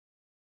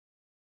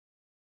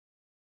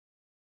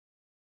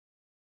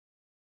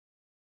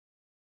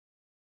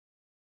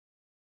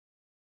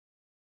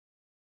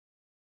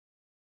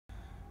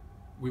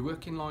We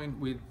work in line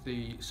with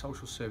the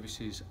Social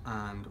Services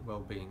and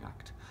Wellbeing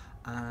Act,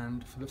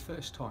 and for the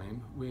first time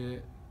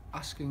we're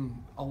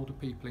asking older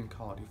people in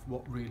Cardiff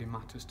what really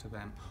matters to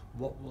them,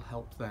 what will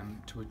help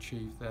them to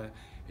achieve their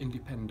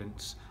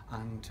independence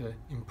and to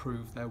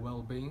improve their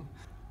well-being.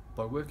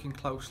 By working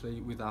closely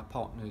with our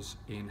partners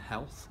in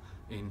health,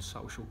 in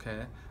social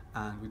care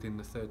and within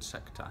the third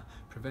sector,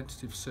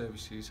 preventative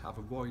services have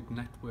a wide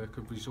network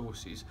of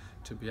resources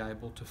to be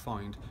able to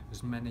find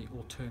as many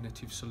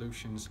alternative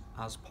solutions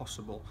as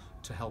possible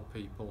to help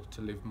people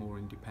to live more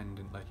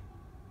independently.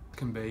 It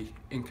can be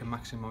income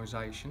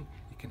maximisation.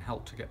 It can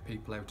help to get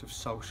people out of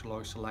social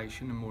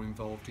isolation and more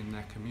involved in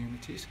their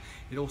communities.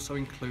 It also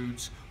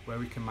includes where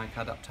we can make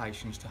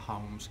adaptations to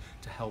homes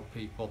to help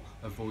people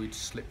avoid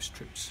slips,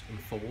 trips and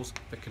falls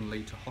that can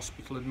lead to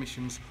hospital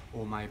admissions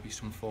or maybe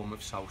some form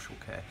of social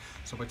care.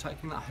 So by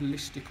taking that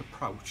holistic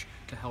approach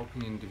to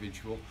helping an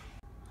individual,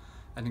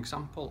 an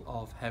example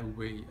of how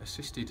we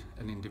assisted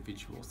an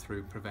individual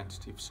through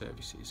preventative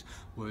services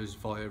was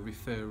via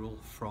referral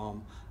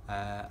from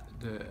a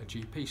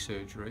GP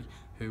surgery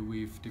who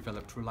we've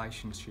developed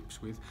relationships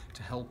with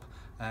to help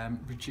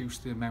reduce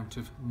the amount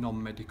of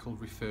non-medical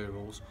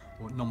referrals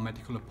or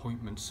non-medical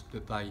appointments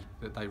that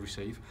they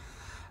receive.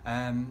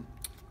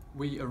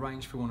 We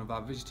arranged for one of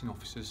our visiting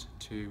officers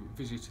to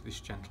visit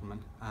this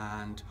gentleman,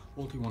 and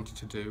all he wanted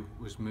to do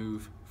was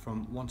move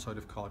from one side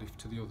of Cardiff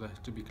to the other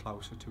to be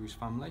closer to his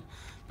family.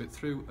 But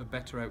through a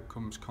better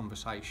outcomes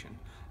conversation,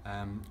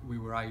 we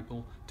were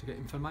able to get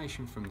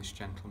information from this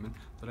gentleman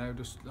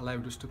that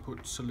allowed us to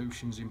put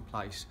solutions in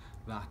place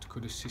that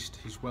could assist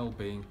his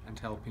well-being and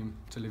help him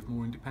to live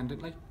more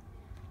independently.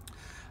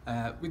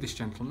 With this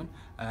gentleman,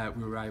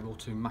 we were able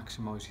to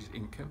maximise his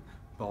income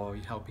by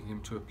helping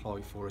him to apply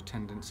for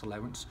attendance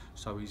allowance,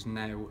 so he's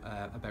now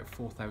about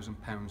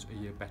 £4,000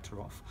 a year better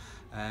off.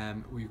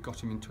 We've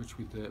got him in touch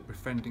with the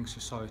Befriending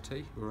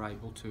Society, who were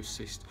able to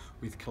assist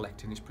with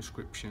collecting his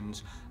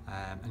prescriptions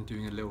and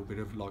doing a little bit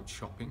of lodge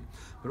shopping.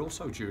 But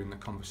also during the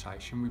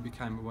conversation we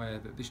became aware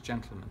that this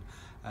gentleman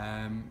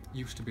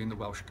used to be in the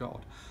Welsh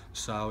Guard.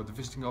 So the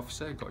visiting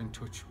officer got in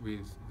touch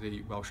with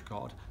the Welsh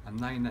Guard, and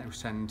they now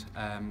send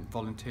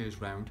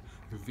volunteers round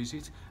who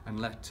visit and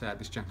let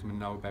this gentleman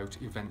know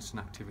about events and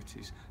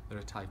activities that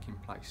are taking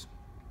place.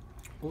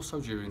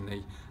 Also during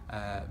the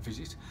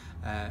visit,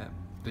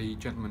 the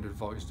gentleman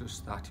advised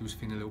us that he was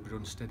feeling a little bit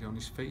unsteady on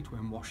his feet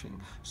when washing,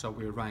 so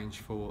we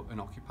arranged for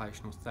an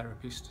occupational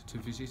therapist to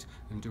visit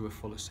and do a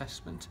full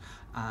assessment,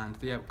 and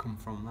the outcome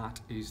from that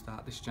is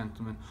that this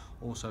gentleman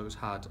also has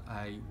had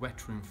a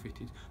wet room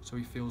fitted, so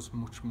he feels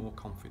much more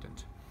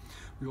confident.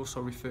 We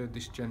also referred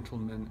this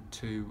gentleman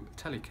to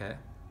telecare,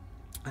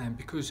 and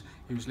because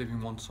he was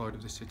living one side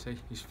of the city,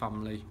 his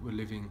family were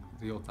living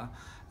the other.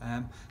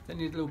 They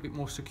needed a little bit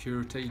more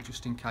security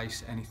just in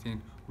case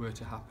anything were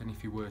to happen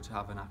if he were to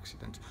have an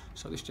accident.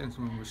 So this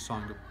gentleman was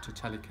signed up to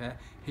telecare.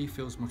 He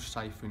feels much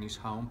safer in his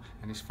home,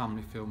 and his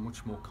family feel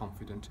much more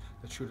confident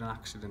that should an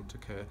accident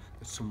occur,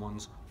 that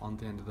someone's on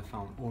the end of the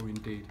phone or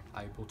indeed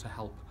able to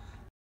help